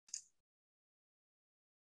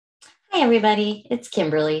Hi, everybody. It's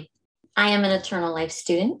Kimberly. I am an eternal life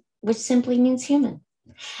student, which simply means human.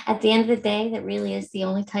 At the end of the day, that really is the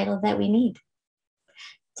only title that we need.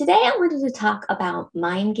 Today, I wanted to talk about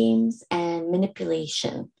mind games and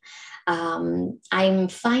manipulation. I'm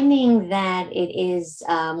finding that it is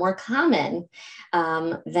more common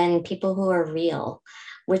than people who are real,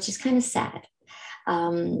 which is kind of sad.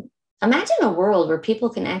 Um, Imagine a world where people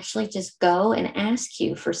can actually just go and ask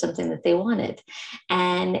you for something that they wanted.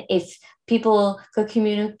 And if people could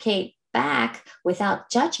communicate back without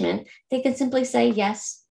judgment, they could simply say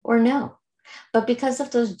yes or no. But because of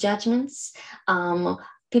those judgments, um,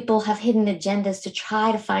 people have hidden agendas to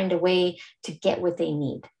try to find a way to get what they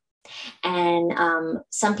need. And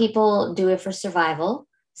some people do it for survival.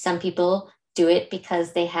 Some people do it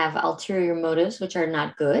because they have ulterior motives, which are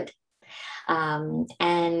not good.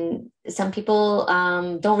 And some people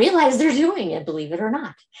don't realize they're doing it, believe it or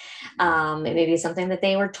not. It may be something that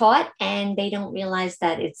they were taught and they don't realize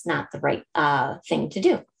that it's not the right thing to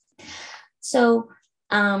do. So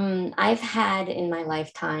I've had in my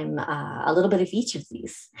lifetime a little bit of each of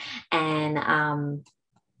these. And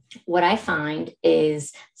what I find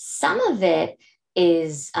is some of it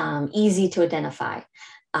is easy to identify.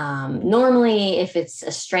 Normally, if it's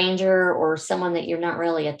a stranger or someone that you're not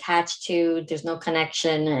really attached to, there's no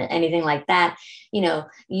connection, anything like that.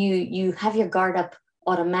 You have your guard up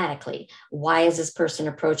automatically. Why is this person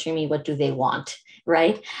approaching me? What do they want?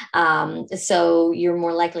 Right. So you're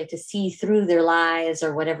more likely to see through their lies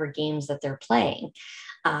or whatever games that they're playing.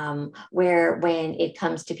 Where when it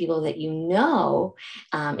comes to people that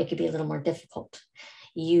it could be a little more difficult.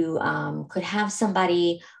 You could have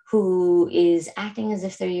somebody who is acting as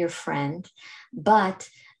if they're your friend, but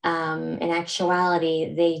in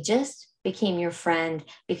actuality, they just became your friend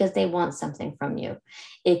because they want something from you.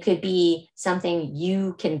 It could be something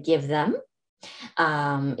you can give them.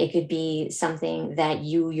 It could be something that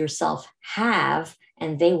you yourself have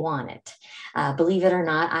and they want it. Believe it or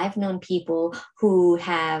not, I've known people who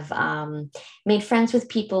have made friends with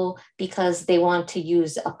people because they want to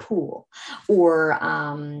use a pool or,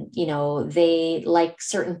 they like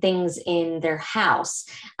certain things in their house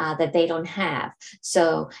that they don't have.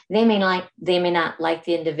 So they may not like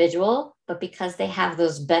the individual, but because they have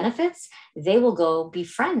those benefits, they will go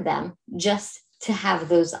befriend them just to have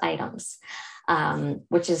those items,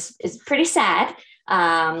 which is pretty sad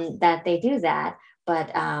that they do that.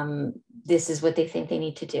 But this is what they think they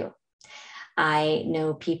need to do. I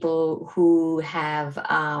know people who have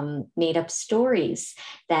made up stories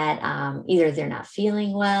that either they're not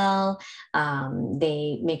feeling well,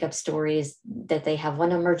 they make up stories that they have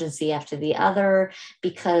one emergency after the other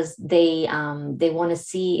because they want to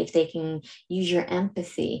see if they can use your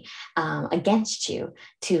empathy against you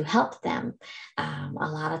to help them. A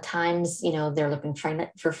lot of times, they're looking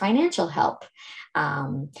for financial help.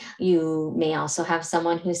 You may also have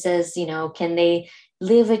someone who says, can they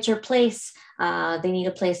live at your place? They need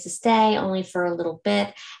a place to stay only for a little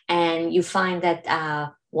bit. And you find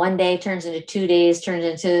that one day turns into 2 days, turns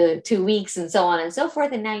into 2 weeks, and so on and so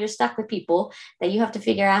forth. And now you're stuck with people that you have to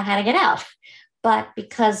figure out how to get out. But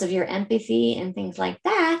because of your empathy and things like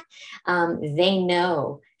that, they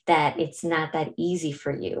know that it's not that easy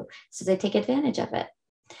for you. So they take advantage of it.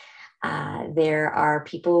 There are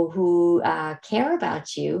people who care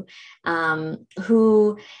about you,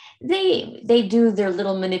 who they do their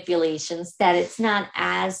little manipulations that it's not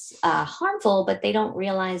as harmful, but they don't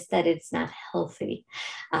realize that it's not healthy.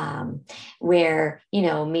 Where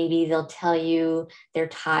maybe they'll tell you they're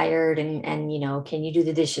tired and can you do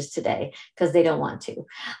the dishes today because they don't want to.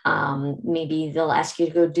 Maybe they'll ask you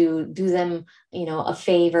to go do them a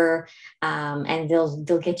favor, and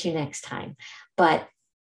they'll get you next time, but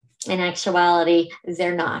in actuality,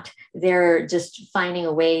 they're not. They're just finding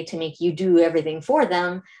a way to make you do everything for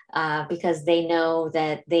them because they know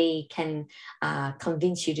that they can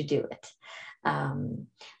convince you to do it.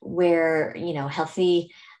 Where,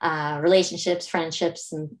 healthy relationships,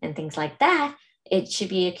 friendships, and things like that, it should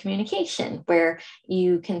be a communication where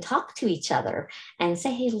you can talk to each other and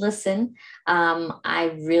say, hey, listen,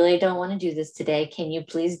 I really don't want to do this today. Can you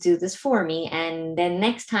please do this for me? And then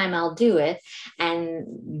next time I'll do it. And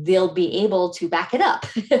they'll be able to back it up.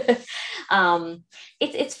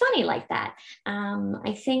 It's funny like that.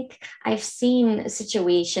 I think I've seen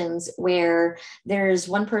situations where there's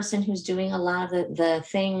one person who's doing a lot of the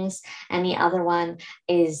things, and the other one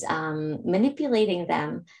is manipulating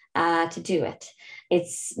them to do it.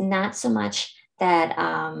 It's not so much that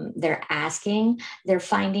they're asking, they're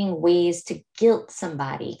finding ways to guilt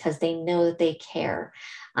somebody because they know that they care.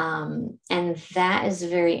 And that is a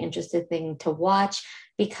very interesting thing to watch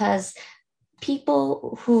because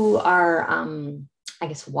people who are, I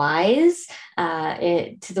guess, wise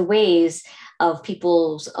to the ways of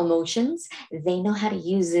people's emotions, they know how to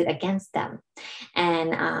use it against them.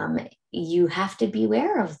 And you have to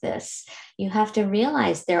beware of this. You have to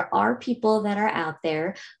realize there are people that are out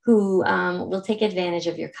there who will take advantage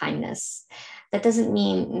of your kindness. That doesn't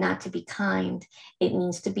mean not to be kind. It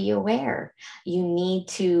means to be aware. You need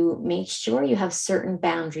to make sure you have certain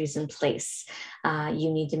boundaries in place.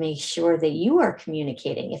 You need to make sure that you are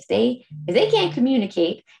communicating. If they can't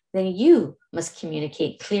communicate, then you must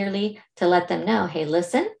communicate clearly to let them know, hey,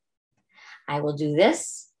 listen, I will do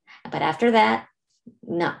this, but after that,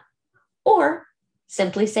 no. Or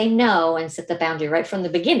simply say no and set the boundary right from the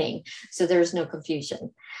beginning so there's no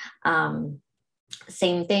confusion.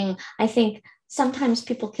 Same thing, I think sometimes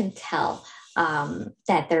people can tell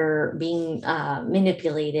that they're being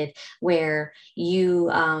manipulated, where you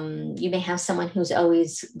may have someone who's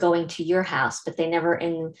always going to your house, but they never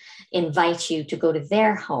invite you to go to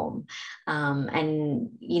their home. And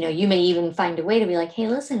you may even find a way to be like, hey,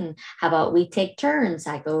 listen, how about we take turns?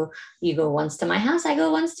 You go once to my house, I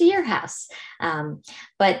go once to your house.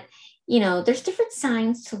 But there's different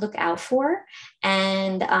signs to look out for.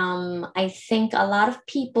 And I think a lot of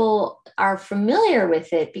people are familiar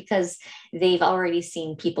with it because they've already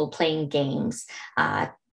seen people playing games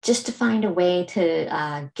just to find a way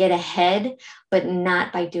to get ahead, but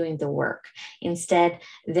not by doing the work. Instead,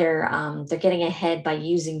 they're getting ahead by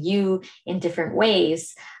using you in different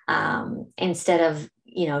ways instead of,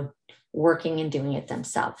 working and doing it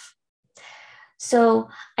themselves. So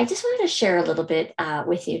I just wanted to share a little bit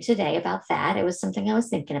with you today about that. It was something I was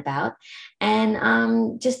thinking about,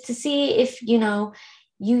 and just to see if you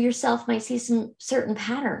yourself might see some certain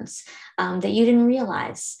patterns that you didn't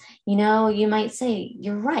realize. You might say,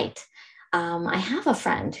 "You're right. I have a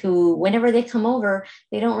friend who, whenever they come over,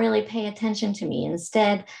 they don't really pay attention to me.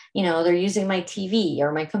 Instead, they're using my TV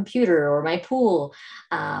or my computer or my pool,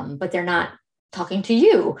 but they're not." Talking to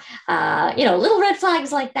you, little red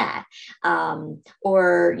flags like that.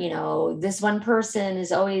 Or, this one person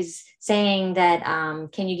is always saying that,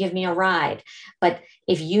 can you give me a ride? But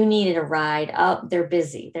if you needed a ride, oh, they're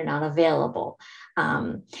busy, they're not available.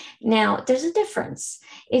 Now, there's a difference.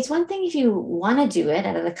 It's one thing if you want to do it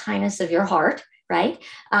out of the kindness of your heart, right?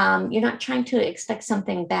 You're not trying to expect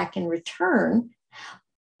something back in return.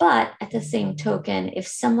 But at the same token, if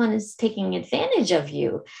someone is taking advantage of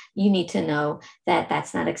you, you need to know that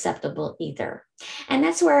that's not acceptable either. And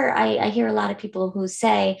that's where I hear a lot of people who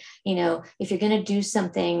say, if you're going to do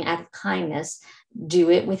something out of kindness, do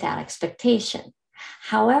it without expectation.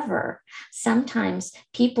 However, sometimes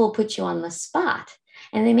people put you on the spot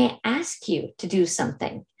and they may ask you to do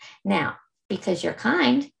something. Now, because you're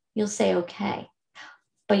kind, you'll say, okay.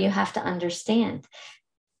 But you have to understand,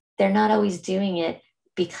 they're not always doing it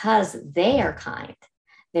because they are kind.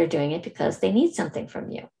 They're doing it because they need something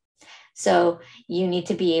from you. So you need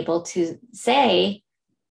to be able to say,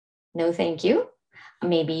 no, thank you.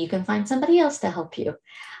 Maybe you can find somebody else to help you.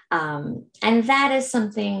 And that is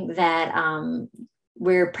something that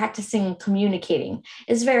we're practicing communicating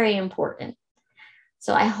is very important.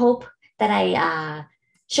 So I hope that I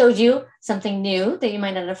showed you something new that you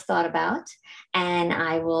might not have thought about. And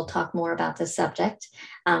I will talk more about this subject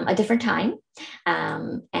a different time.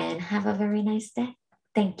 And have a very nice day.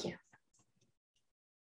 Thank you.